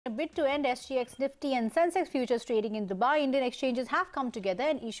A bid to end SGX, Nifty and Sensex futures trading in Dubai, Indian exchanges have come together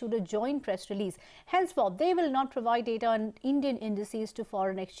and issued a joint press release. Henceforth, they will not provide data on Indian indices to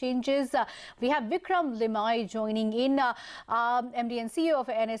foreign exchanges. We have Vikram Limaye joining in, MD and CEO of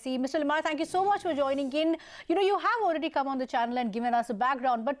NSE. Mr. Limaye, thank you so much for joining in. You have already come on the channel and given us a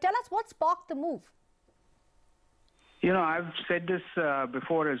background, but tell us what sparked the move. I've said this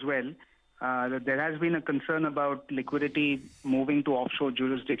before as well. That there has been a concern about liquidity moving to offshore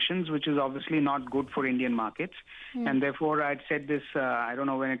jurisdictions, which is obviously not good for Indian markets. And therefore, I'd said this, I don't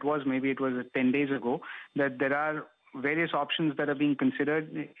know when it was, maybe it was 10 days ago, that there are various options that are being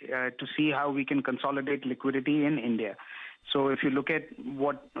considered to see how we can consolidate liquidity in India. So if you look at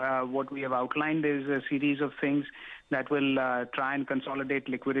what we have outlined is a series of things that will try and consolidate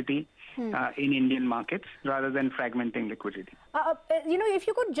liquidity in Indian markets rather than fragmenting liquidity. If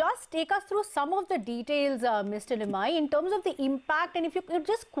you could just take us through some of the details, Mr. Limaye, in terms of the impact, and if you could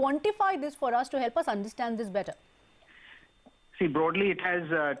just quantify this for us to help us understand this better. See, broadly, it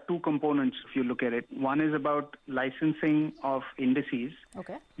has two components if you look at it. One is about licensing of indices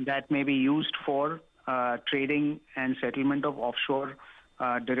that may be used for trading and settlement of offshore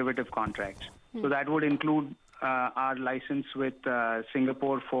derivative contracts. So that would include our license with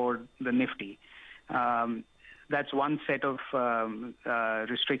Singapore for the Nifty. That's one set of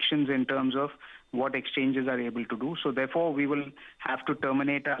restrictions in terms of what exchanges are able to do. So therefore, we will have to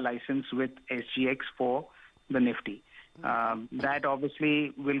terminate our license with SGX for the Nifty. That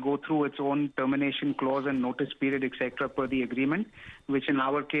obviously will go through its own termination clause and notice period, etc., per the agreement, which in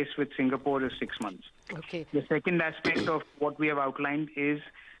our case with Singapore is 6 months. Okay. The second aspect of what we have outlined is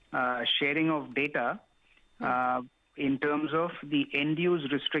sharing of data in terms of the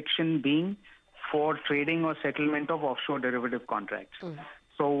end-use restriction being for trading or settlement of offshore derivative contracts.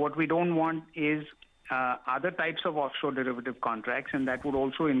 So what we don't want is other types of offshore derivative contracts, and that would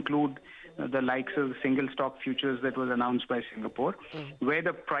also include the likes of single stock futures that was announced by Singapore, where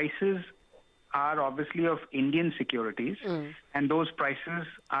the prices are obviously of Indian securities, and those prices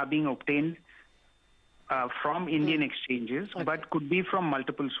are being obtained from Indian exchanges, but could be from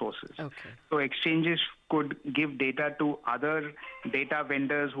multiple sources. So exchanges could give data to other data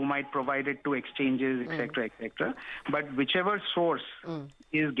vendors who might provide it to exchanges, etc., etc. But whichever source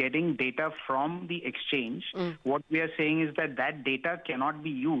is getting data from the exchange, what we are saying is that that data cannot be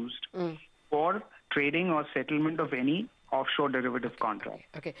used for trading or settlement of any offshore derivative contract.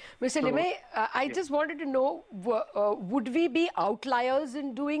 Okay. Mr. Limaye, I just wanted to know, would we be outliers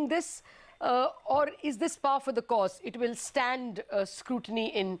in doing this? Or is this par for the course? It will stand scrutiny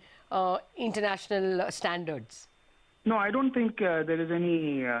in international standards? No, I don't think there is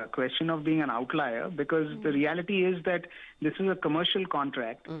any question of being an outlier, because the reality is that this is a commercial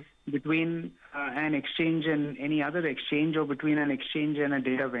contract between an exchange and any other exchange, or between an exchange and a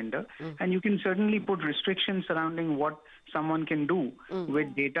data vendor. And you can certainly put restrictions surrounding what someone can do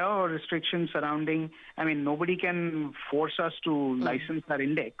with data, or restrictions surrounding, nobody can force us to license our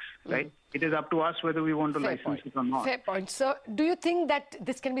index, right? It is up to us whether we want to license it or not. Fair point. So do you think that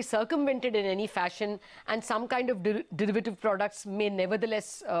this can be circumvented in any fashion, and some kind of derivative products may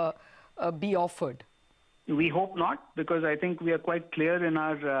nevertheless be offered? We hope not, because I think we are quite clear in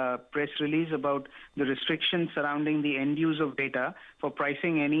our press release about the restrictions surrounding the end use of data for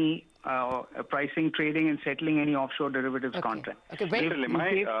pricing any trading and settling any offshore derivatives contract. Okay.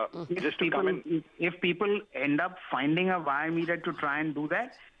 If people end up finding a wire meter to try and do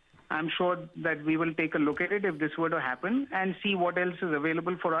that, I'm sure that we will take a look at it if this were to happen, and see what else is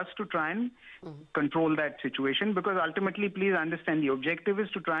available for us to try and control that situation. Because ultimately, please understand, the objective is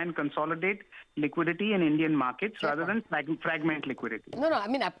to try and consolidate liquidity in Indian markets rather than fragment liquidity. No,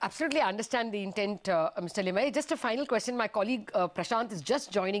 I absolutely understand the intent, Mr. Limaye. Just a final question. My colleague Prashant is just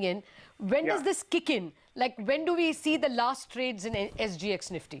joining in. When does this kick in? Like, when do we see the last trades in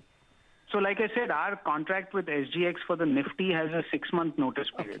SGX Nifty? So like I said, our contract with SGX for the Nifty has a 6-month notice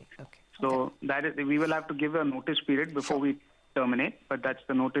period. So that is, we will have to give a notice period before we terminate, but that's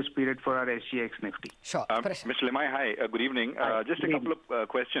the notice period for our SGX Nifty. Sure. Mr. Limaye, hi. Good evening. Just a couple of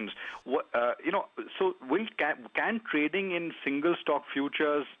questions. So can trading in single stock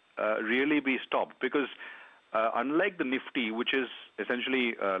futures really be stopped? Because unlike the Nifty, which is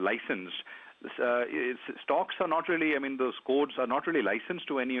essentially licensed, stocks are not really, those codes are not really licensed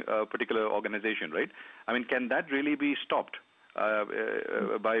to any particular organization, right? Can that really be stopped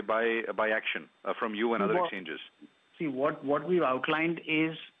by action from you and other exchanges? See, what we've outlined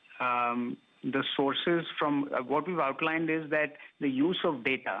is the sources from, what we've outlined is that the use of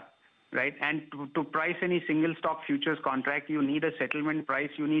data, right? And to price any single stock futures contract, you need a settlement price,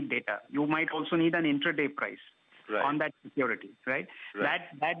 you need data. You might also need an intraday price. on that security, right?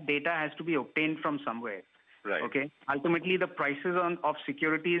 That data has to be obtained from somewhere. Right. Okay. Ultimately, the prices of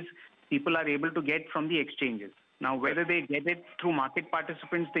securities people are able to get from the exchanges. Now, whether they get it through market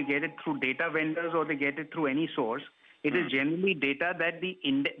participants, they get it through data vendors, or they get it through any source, it is generally data that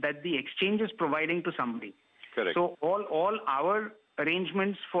the exchange is providing to somebody. Correct. So all our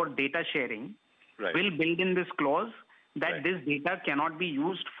arrangements for data sharing will build in this clause that this data cannot be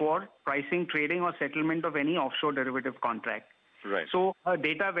used for pricing, trading, or settlement of any offshore derivative contract. Right. So a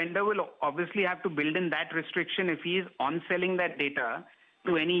data vendor will obviously have to build in that restriction if he is on-selling that data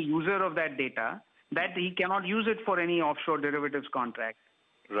to any user of that data, that he cannot use it for any offshore derivatives contract.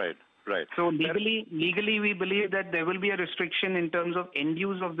 Right. Right. So legally, we believe that there will be a restriction in terms of end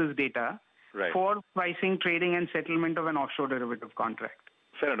use of this data for pricing, trading, and settlement of an offshore derivative contract.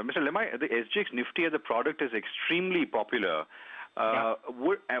 Fair enough. Mr. Limaye, the SGX Nifty as a product is extremely popular.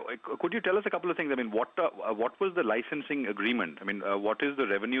 Could you tell us a couple of things? I mean, what was the licensing agreement? I mean, what is the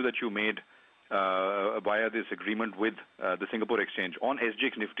revenue that you made via this agreement with the Singapore Exchange on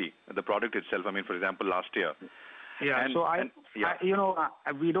SGX Nifty, the product itself? I mean, for example, last year. Yeah.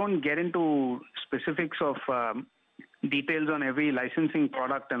 We don't get into specifics of details on every licensing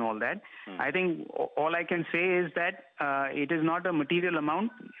product and all that. I think all I can say is that it is not a material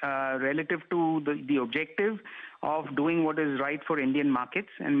amount relative to the objective of doing what is right for Indian markets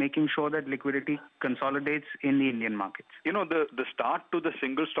and making sure that liquidity consolidates in the Indian markets. You know, the start to the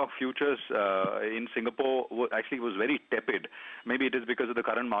single stock futures in Singapore actually was very tepid. Maybe it is because of the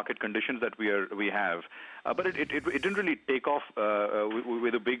current market conditions that we have, but it didn't really take off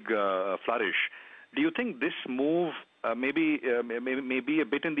with a big flourish. Do you think this move maybe a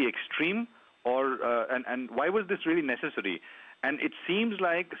bit in the extreme, or and why was this really necessary? And it seems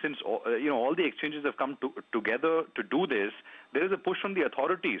like since all the exchanges have come together to do this, there is a push from the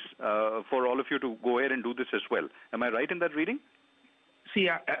authorities for all of you to go ahead and do this as well. Am I right in that reading? See,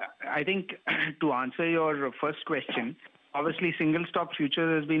 I think to answer your first question, obviously single stock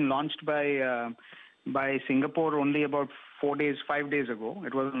futures has been launched by Singapore only about 5 days ago.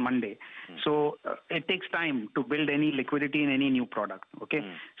 It was on Monday. So it takes time to build any liquidity in any new product. Okay.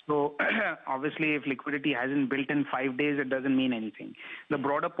 So obviously if liquidity hasn't built in 5 days, it doesn't mean anything. The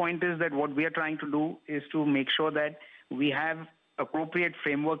broader point is that what we are trying to do is to make sure that we have appropriate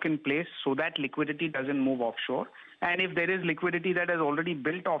framework in place so that liquidity doesn't move offshore. And if there is liquidity that has already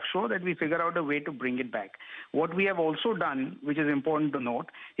built offshore, that we figure out a way to bring it back. What we have also done, which is important to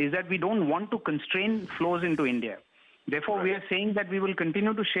note, is that we don't want to constrain flows into India. Therefore, we are saying that we will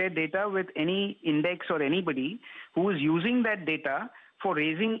continue to share data with any index or anybody who is using that data for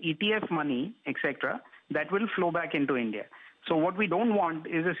raising ETF money, etc., that will flow back into India. So what we don't want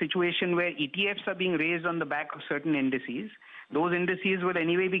is a situation where ETFs are being raised on the back of certain indices. Those indices will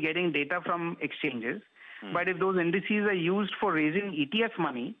anyway be getting data from exchanges. But if those indices are used for raising ETF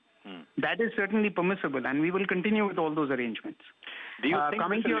money, that is certainly permissible, and we will continue with all those arrangements. Do you think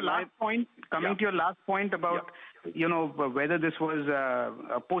coming to your last point about whether this was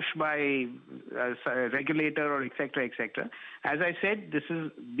a push by a regulator or etc. As I said, this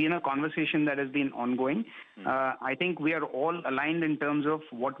has been a conversation that has been ongoing. I think we are all aligned in terms of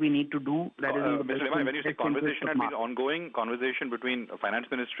what we need to do. That is, Mr. Limaye, when you say conversation has been ongoing, conversation between Finance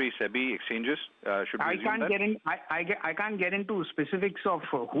Ministry, SEBI, exchanges, should we assume that? I can't get into specifics of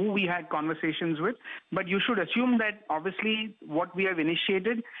who we had conversations with, but you should assume that obviously what we have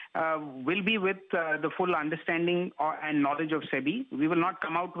initiated will be with the full understanding and knowledge of SEBI. We will not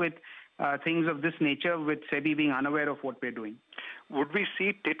come out with things of this nature with SEBI being unaware of what we're doing. Would we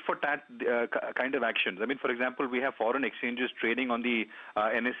see tit-for-tat kind of actions? I mean, for example, we have foreign exchanges trading on the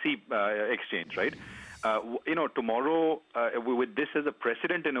NSE exchange, right? Tomorrow, with this as a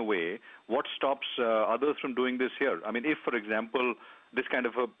precedent in a way, what stops others from doing this here? I mean, if, for example, this kind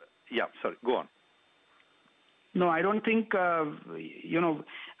of go on. No, I don't think, there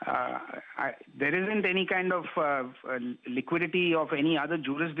isn't any kind of liquidity of any other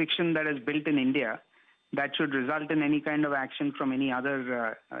jurisdiction that is built in India that should result in any kind of action from any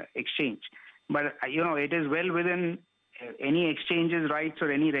other exchange. But, it is well within any exchange's rights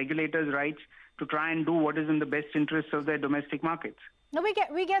or any regulator's rights to try and do what is in the best interests of their domestic markets. No, we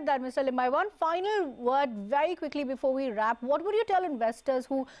get that, Mr. Limaye. One final word very quickly before we wrap. What would you tell investors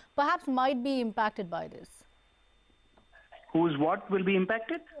who perhaps might be impacted by this? Whose what will be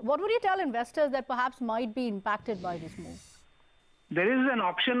impacted? What would you tell investors that perhaps might be impacted by this move? There is an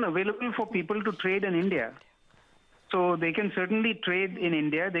option available for people to trade in India. So they can certainly trade in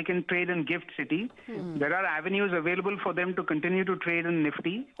India. They can trade in Gift City. There are avenues available for them to continue to trade in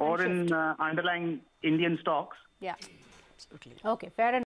Nifty or in underlying Indian stocks. Yeah. Absolutely. Okay, fair enough.